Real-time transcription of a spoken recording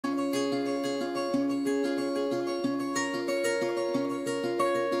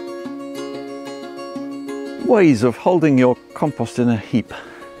ways of holding your compost in a heap.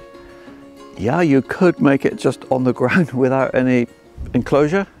 Yeah, you could make it just on the ground without any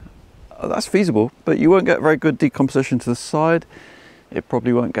enclosure. That's feasible, but you won't get very good decomposition to the side. It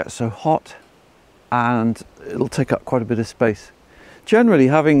probably won't get so hot, and it'll take up quite a bit of space. Generally,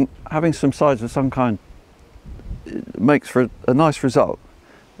 having some sides of some kind makes for a nice result.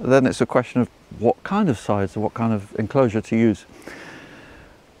 Then it's a question of what kind of sides or what kind of enclosure to use.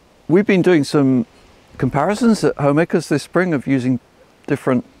 We've been doing some comparisons at Homeacres this spring of using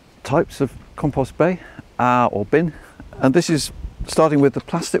different types of compost bay or bin, and this is starting with the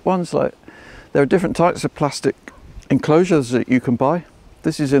plastic ones. Like, there are different types of plastic enclosures that you can buy.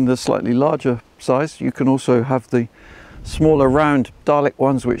 This is in the slightly larger size. You can also have the smaller round Dalek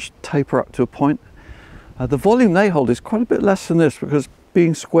ones which taper up to a point. The volume they hold is quite a bit less than this, because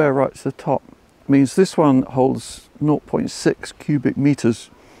being square right to the top means this one holds 0.6 cubic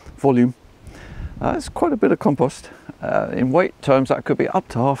meters volume. It's quite a bit of compost. In weight terms, that could be up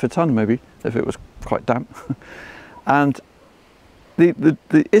to half a ton maybe, if it was quite damp. And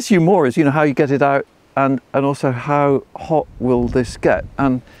the issue more is, you know, how you get it out, and also how hot will this get.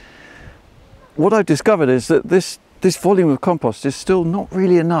 And what I've discovered is that this volume of compost is still not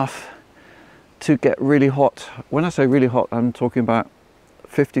really enough to get really hot. When I say really hot, I'm talking about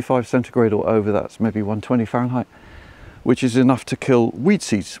 55 centigrade or over. That's maybe 120 Fahrenheit, which is enough to kill weed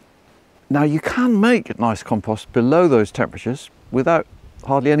seeds. Now, you can make nice compost below those temperatures without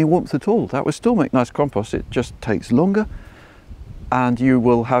hardly any warmth at all. That would still make nice compost. It just takes longer, and you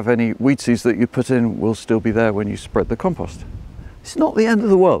will have any weed seeds that you put in will still be there when you spread the compost. It's not the end of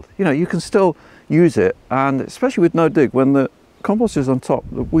the world. You know, you can still use it, and especially with no dig, when the compost is on top,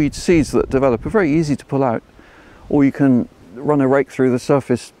 the weed seeds that develop are very easy to pull out, or you can run a rake through the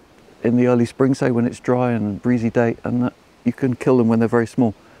surface in the early spring, say when it's dry and a breezy day, and you can kill them when they're very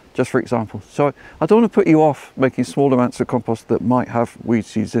small, just for example. So I don't want to put you off making small amounts of compost that might have weed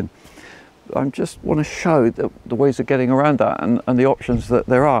seeds in. I just want to show the ways of getting around that, and the options that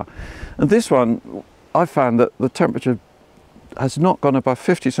there are. And this one, I found that the temperature has not gone above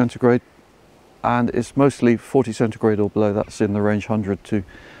 50 centigrade, and it's mostly 40 centigrade or below. That's in the range 100 to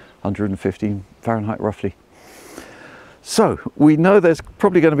 115 Fahrenheit roughly. So we know there's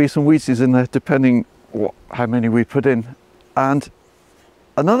probably going to be some weed seeds in there, depending how many we put in. And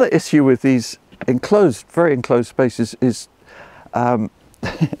another issue with these enclosed, very enclosed spaces is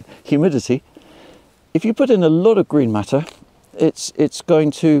humidity. If you put in a lot of green matter, it's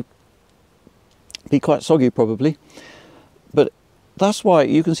going to be quite soggy probably. But that's why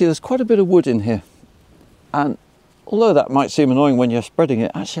you can see there's quite a bit of wood in here. And although that might seem annoying when you're spreading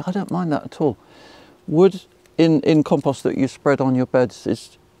it, actually I don't mind that at all. Wood in compost that you spread on your beds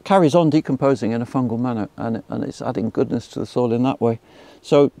carries on decomposing in a fungal manner, and it's adding goodness to the soil in that way.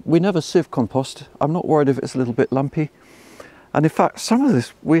 So we never sieve compost. I'm not worried if it's a little bit lumpy. And in fact, some of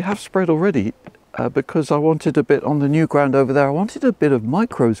this we have spread already because I wanted a bit on the new ground over there. I wanted a bit of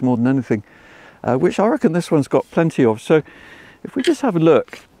microbes more than anything, which I reckon this one's got plenty of. So if we just have a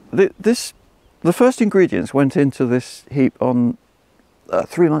look, the first ingredients went into this heap on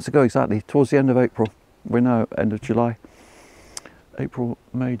 3 months ago exactly, towards the end of April. We're now end of July. April,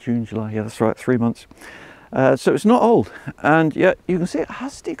 May, June, July. Yeah, that's right, 3 months. So it's not old, and yet you can see it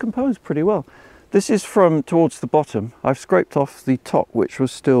has decomposed pretty well. This is from towards the bottom. I've scraped off the top, which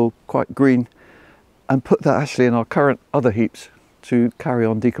was still quite green, and put that actually in our current other heaps to carry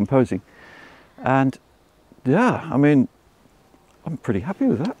on decomposing. And yeah, I mean, I'm pretty happy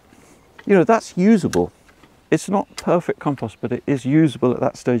with that. You know, that's usable. It's not perfect compost, but it is usable at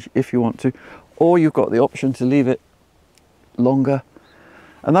that stage if you want to, or you've got the option to leave it longer.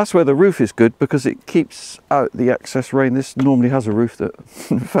 And that's where the roof is good, because it keeps out the excess rain. This normally has a roof that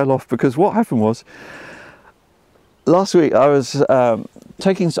fell off, because what happened was, last week I was I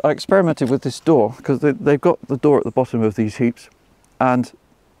experimented with this door, because they've got the door at the bottom of these heaps, and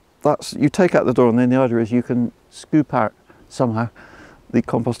you take out the door, and then the idea is you can scoop out somehow the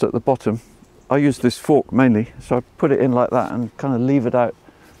compost at the bottom. I used this fork mainly, so I put it in like that and kind of levered out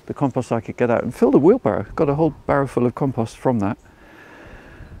the compost I could get out, and filled a wheelbarrow. Got a whole barrow full of compost from that.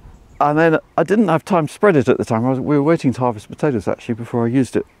 And then I didn't have time to spread it at the time. We were waiting to harvest potatoes actually before I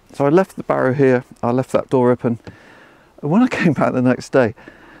used it. So I left the barrow here, I left that door open. And when I came back the next day,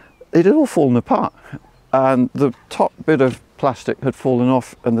 it had all fallen apart. And the top bit of plastic had fallen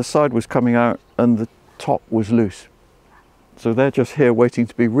off, and the side was coming out, and the top was loose. So they're just here waiting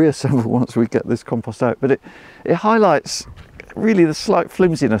to be reassembled once we get this compost out. But it highlights really the slight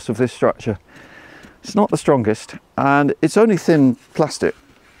flimsiness of this structure. It's not the strongest, and it's only thin plastic.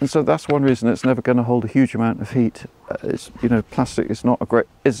 And so that's one reason it's never going to hold a huge amount of heat. It's, you know, plastic is not a great,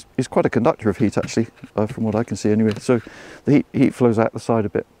 is quite a conductor of heat actually, from what I can see anyway. So the heat flows out the side a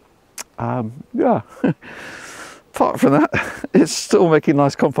bit. Yeah. Apart from that, it's still making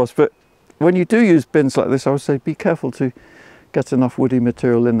nice compost. But when you do use bins like this, I would say be careful to get enough woody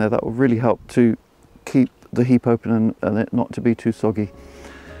material in there. That will really help to keep the heap open and it not to be too soggy.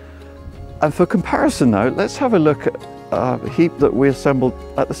 And for comparison now, let's have a look at a heap that we assembled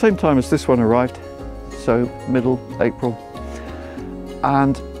at the same time as this one arrived, so middle April.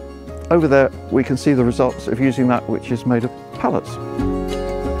 And over there we can see the results of using that, which is made of pallets.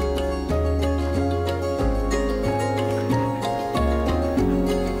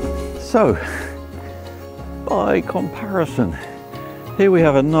 So, by comparison, here we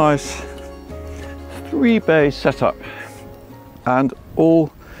have a nice 3-bay setup, and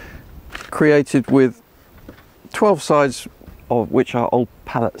all created with 12 sides of which are old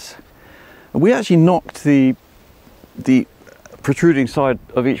pallets. And we actually knocked the protruding side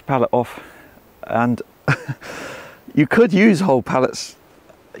of each pallet off, and you could use whole pallets,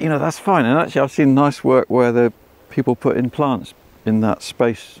 you know, that's fine. And actually I've seen nice work where the people put in plants in that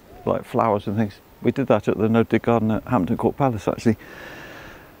space, like flowers and things. We did that at the No Dig Garden at Hampton Court Palace actually.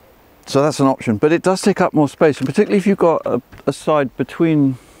 So that's an option, but it does take up more space, and particularly if you've got a side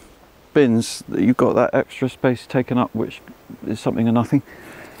between bins, you've got that extra space taken up, which is something or nothing.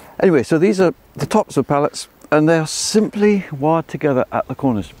 Anyway, so these are the tops of pallets, and they are simply wired together at the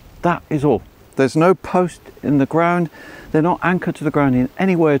corners. That is all. There's no post in the ground. They're not anchored to the ground in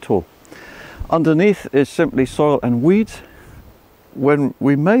any way at all. Underneath is simply soil and weeds. When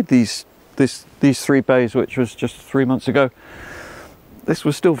we made these 3 bays, which was just 3 months ago, this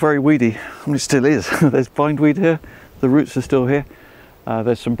was still very weedy. I mean, it still is. There's bindweed here. The roots are still here.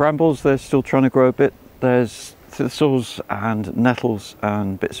 There's some brambles, they're still trying to grow a bit. There's thistles and nettles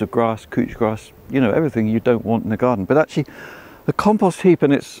and bits of grass, couch grass, you know, everything you don't want in a garden. But actually, the compost heap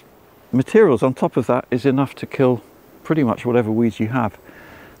and its materials on top of that is enough to kill pretty much whatever weeds you have.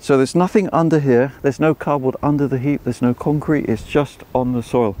 So there's nothing under here, there's no cardboard under the heap, there's no concrete, it's just on the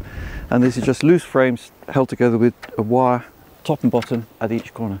soil. And these are just loose frames held together with a wire, top and bottom at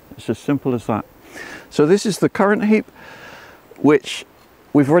each corner. It's as simple as that. So this is the current heap, which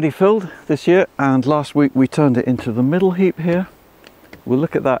we've already filled this year, and last week we turned it into the middle heap here. We'll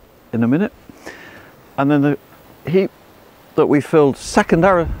look at that in a minute. And then the heap that we filled second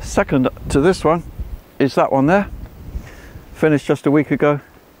to this one is that one there, finished just a week ago.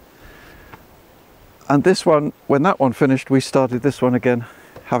 And this one, when that one finished, we started this one again,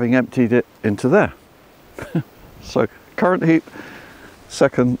 having emptied it into there. So current heap,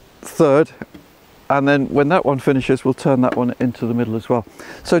 second, third, and then when that one finishes, we'll turn that one into the middle as well.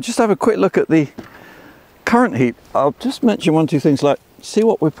 So just have a quick look at the current heap. I'll just mention 1 or 2 things, like, see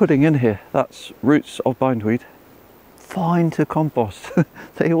what we're putting in here. That's roots of bindweed. Fine to compost.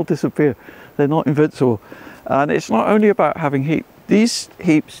 They all disappear. They're not invincible. And it's not only about having heat. These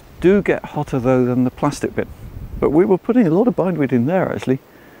heaps do get hotter though than the plastic bin. But we were putting a lot of bindweed in there actually,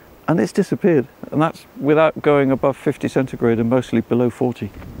 and it's disappeared. And that's without going above 50 centigrade and mostly below 40.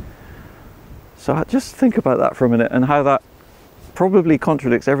 So just think about that for a minute, and how that probably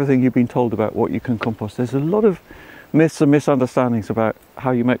contradicts everything you've been told about what you can compost. There's a lot of myths and misunderstandings about how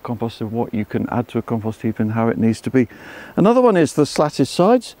you make compost and what you can add to a compost heap and how it needs to be. Another one is the slatted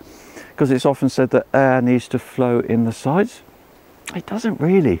sides, because it's often said that air needs to flow in the sides. It doesn't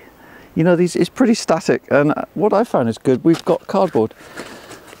really. You know, it's pretty static, and what I found is good. We've got cardboard.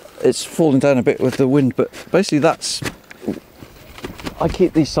 It's fallen down a bit with the wind, but basically I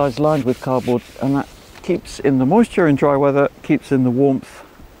keep these sides lined with cardboard, and that keeps in the moisture in dry weather, keeps in the warmth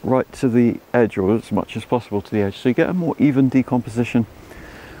right to the edge, or as much as possible to the edge. So you get a more even decomposition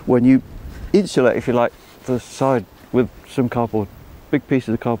when you insulate, if you like, the side with some cardboard. Big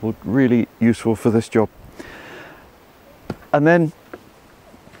pieces of cardboard, really useful for this job. And then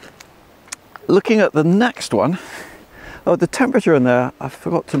looking at the next one, oh, the temperature in there, I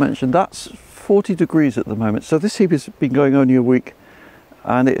forgot to mention, that's 40 degrees at the moment. So this heap has been going only a week,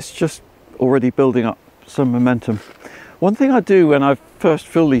 and it's just already building up some momentum. One thing I do when I first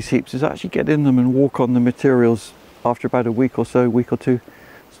fill these heaps is actually get in them and walk on the materials after about a week or so, week or two,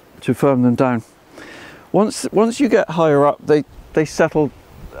 to firm them down. Once you get higher up, they settle,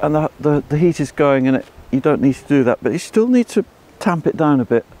 and the heat is going, and you don't need to do that, but you still need to tamp it down a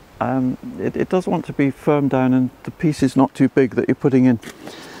bit. It does want to be firmed down, and the piece is not too big that you're putting in.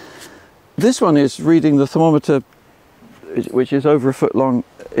 This one is reading the thermometer, which is over a foot long.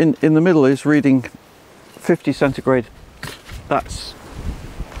 In the middle is reading 50 centigrade. That's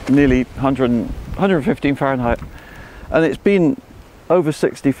nearly 115 Fahrenheit. And it's been over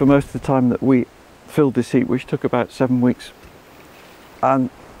 60 for most of the time that we filled this heap, which took about 7 weeks. And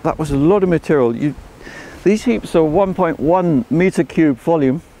that was a lot of material. These heaps are 1.1 meter cube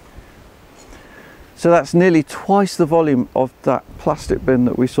volume. So that's nearly twice the volume of that plastic bin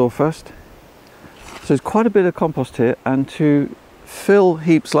that we saw first. So there's quite a bit of compost here, and to fill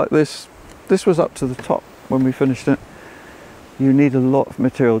heaps like this, this was up to the top when we finished it, you need a lot of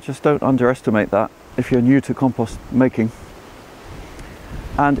material. Just don't underestimate that if you're new to compost making.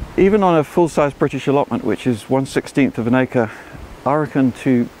 And even on a full-size British allotment, which is 1/16 of an acre, I reckon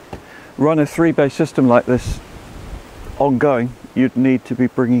to run a 3-bay system like this ongoing, you'd need to be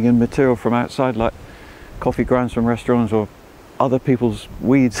bringing in material from outside, like coffee grounds from restaurants or other people's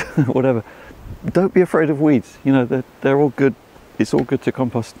weeds, whatever. Don't be afraid of weeds, you know, they're all good. It's all good to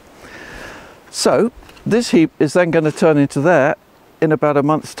compost. So this heap is then going to turn into there in about a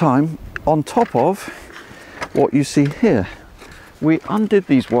month's time, on top of what you see here. We undid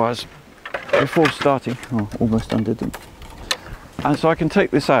these wires before starting, or almost undid them, and so I can take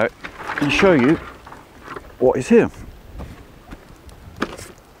this out and show you what is here.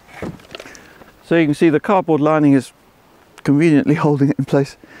 So you can see the cardboard lining is conveniently holding it in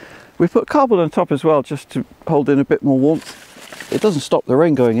place. We put cardboard on top as well, just to hold in a bit more warmth. It doesn't stop the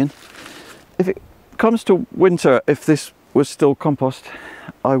rain going in. If it comes to winter, if this was still compost,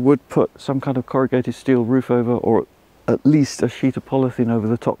 I would put some kind of corrugated steel roof over, or at least a sheet of polythene over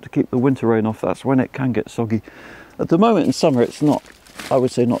the top to keep the winter rain off. That's when it can get soggy. At the moment in summer, it's not, I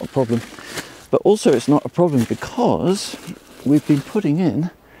would say, not a problem. But also it's not a problem because we've been putting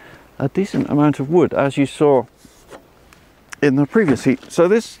in a decent amount of wood, as you saw in the previous heap. So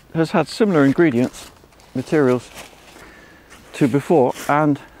this has had similar ingredients, materials, to before,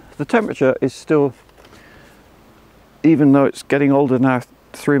 and the temperature is still, even though it's getting older now,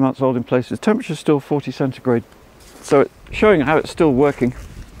 3 months old in places, temperature is still 40 centigrade. So it's showing how it's still working.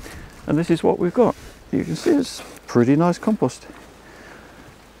 And this is what we've got. You can see it's pretty nice compost.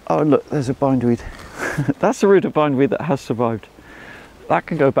 Oh, and look, there's a bindweed. That's the root of bindweed that has survived. That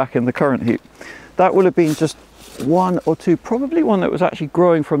can go back in the current heap. That will have been just one or two, probably one that was actually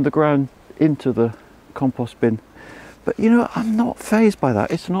growing from the ground into the compost bin. But you know, I'm not fazed by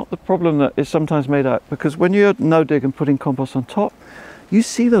that. It's not the problem that is sometimes made out, because when you're no dig and putting compost on top, you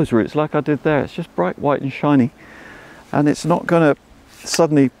see those roots like I did there. It's just bright white and shiny, and it's not going to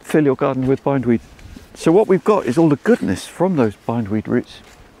suddenly fill your garden with bindweed. So what we've got is all the goodness from those bindweed roots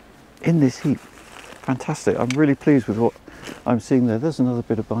in this heap. Fantastic. I'm really pleased with what I'm seeing there. There's another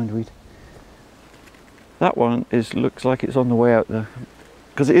bit of bindweed. That one looks like it's on the way out there,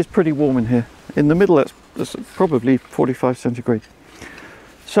 because it is pretty warm in here. In the middle, that's probably 45 centigrade.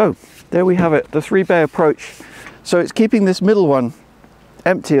 So there we have it, the 3-bay approach. So it's keeping this middle one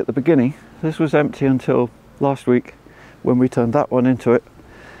empty at the beginning. This was empty until last week when we turned that one into it.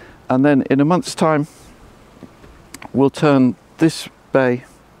 And then in a month's time, we'll turn this bay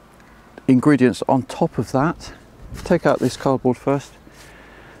ingredients on top of that. Take out this cardboard first.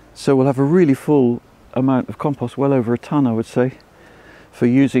 So we'll have a really full amount of compost, well over a ton, I would say, for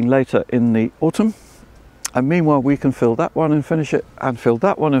using later in the autumn. And meanwhile, we can fill that one and finish it, and fill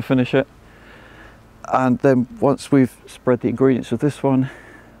that one and finish it. And then once we've spread the ingredients of this one,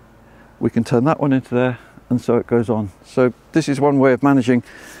 we can turn that one into there, and so it goes on. So this is one way of managing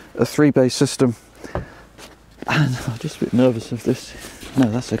a 3-bay system. And I'm just a bit nervous of this. No,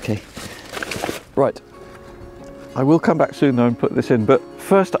 that's okay. Right, I will come back soon though and put this in, but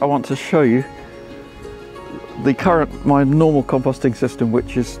first I want to show you my normal composting system,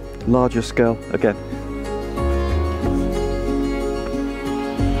 which is larger scale again.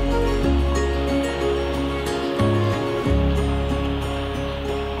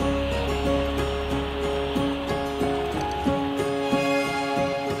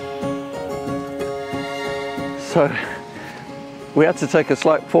 So we had to take a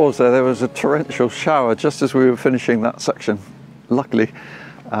slight pause there. There was a torrential shower just as we were finishing that section, luckily,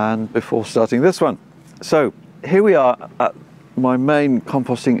 and before starting this one. So here we are at my main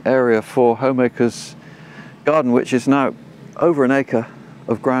composting area for Homeacres garden, which is now over an acre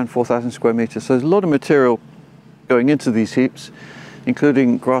of ground, 4,000 square meters. So there's a lot of material going into these heaps,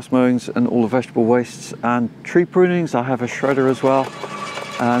 including grass mowings and all the vegetable wastes and tree prunings. I have a shredder as well.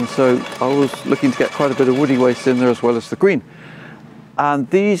 And so I was looking to get quite a bit of woody waste in there as well as the green. And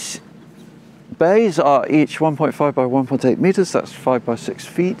these bays are each 1.5 by 1.8 meters, that's 5 by 6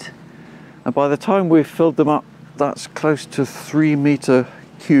 feet. And by the time we've filled them up, that's close to 3 meter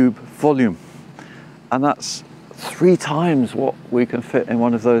cube volume. And that's 3 times what we can fit in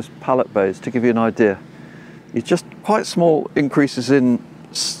one of those pallet bays, to give you an idea. It's just quite small increases in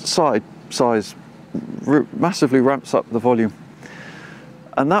size massively ramps up the volume.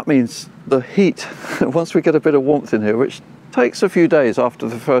 And that means the heat, once we get a bit of warmth in here, which takes a few days after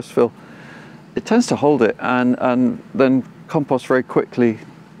the first fill, it tends to hold it and then compost very quickly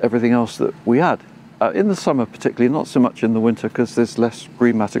everything else that we add. In the summer particularly, not so much in the winter because there's less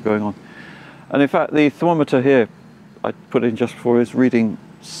green matter going on. And in fact, the thermometer here I put in just before is reading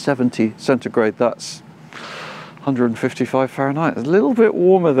 70 centigrade. That's 155 Fahrenheit. It's a little bit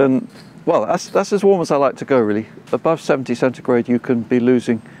warmer than, well, that's as warm as I like to go really. Above 70 centigrade you can be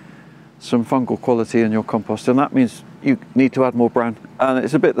losing some fungal quality in your compost, and that means you need to add more brown. And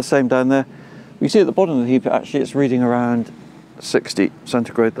it's a bit the same down there. You see at the bottom of the heap actually it's reading around 60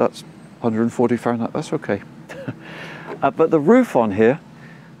 centigrade. That's 140 Fahrenheit. That's okay. But the roof on here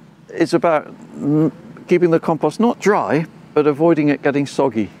is about keeping the compost not dry but avoiding it getting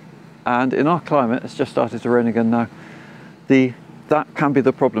soggy. And in our climate, it's just started to rain again now, that can be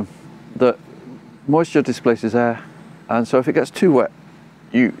the problem, that moisture displaces air, and so if it gets too wet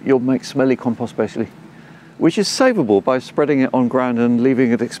you'll make smelly compost basically, which is savable by spreading it on ground and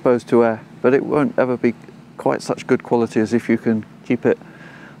leaving it exposed to air, but it won't ever be quite such good quality as if you can keep it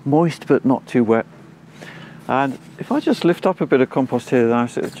moist but not too wet. And if I just lift up a bit of compost here now,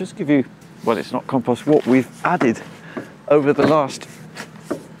 so it'll just give you, well, it's not compost, what we've added over the last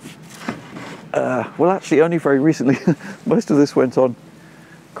well, actually only very recently. Most of this went on,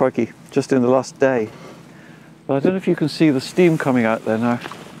 crikey, just in the last day. But I don't know if you can see the steam coming out there now.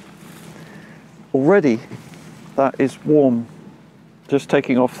 Already that is warm, just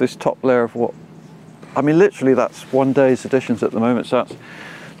taking off this top layer of what, I mean literally that's one day's additions at the moment. So that's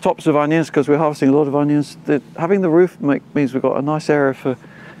tops of onions, because we're harvesting a lot of onions. Having the roof means we've got a nice area for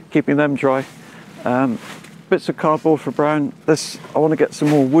keeping them dry. Bits of cardboard for brown. I want to get some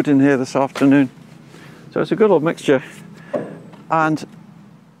more wood in here this afternoon. So it's a good old mixture. And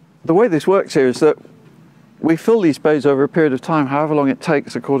the way this works here is that we fill these bays over a period of time, however long it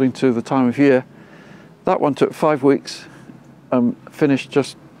takes according to the time of year. That one took 5 weeks, finished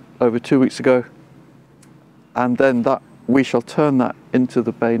just over 2 weeks ago. And then we shall turn that into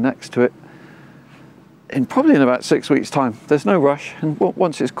the bay next to it probably in about 6 weeks' time. There's no rush, and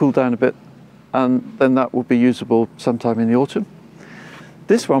once it's cooled down a bit, and then that will be usable sometime in the autumn.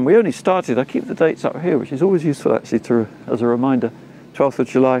 This one we only started, I keep the dates up here, which is always useful actually as a reminder. 12th of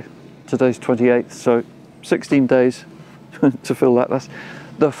July, today's 28th, so 16 days to fill that. That's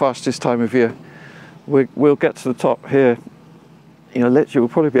the fastest time of year. We'll get to the top here, literally we'll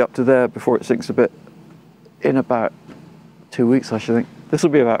probably be up to there before it sinks a bit in about 2 weeks, I should think. This will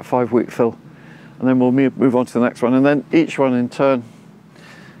be about a 5-week fill, and then we'll move on to the next one, and then each one in turn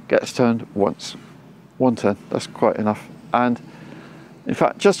gets turned once. One turn, that's quite enough. And in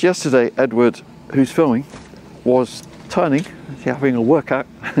fact, just yesterday, Edward, who's filming, was turning, having a workout,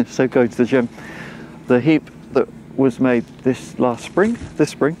 so going to the gym, the heap that was made this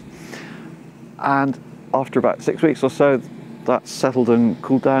spring, and after about 6 weeks or so, that's settled and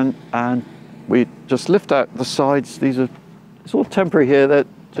cooled down, and we just lift out the sides. It's all temporary here, they're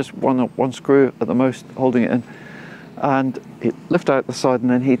just one screw at the most holding it in, and it lift out the side, and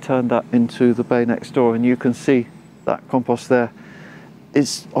then he turned that into the bay next door, and you can see that compost there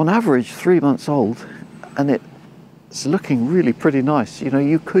is on average 3 months old, and it's looking really pretty nice.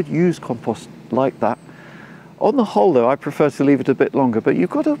 You could use compost like that. On the whole though, I prefer to leave it a bit longer, but you've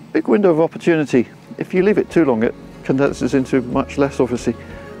got a big window of opportunity. If you leave it too long, it condenses into much less, obviously.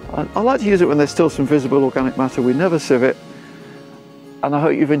 I like to use it when there's still some visible organic matter. We never sieve it, and I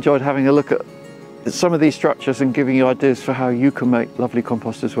hope you've enjoyed having a look at some of these structures and giving you ideas for how you can make lovely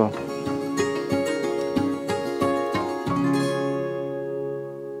compost as well.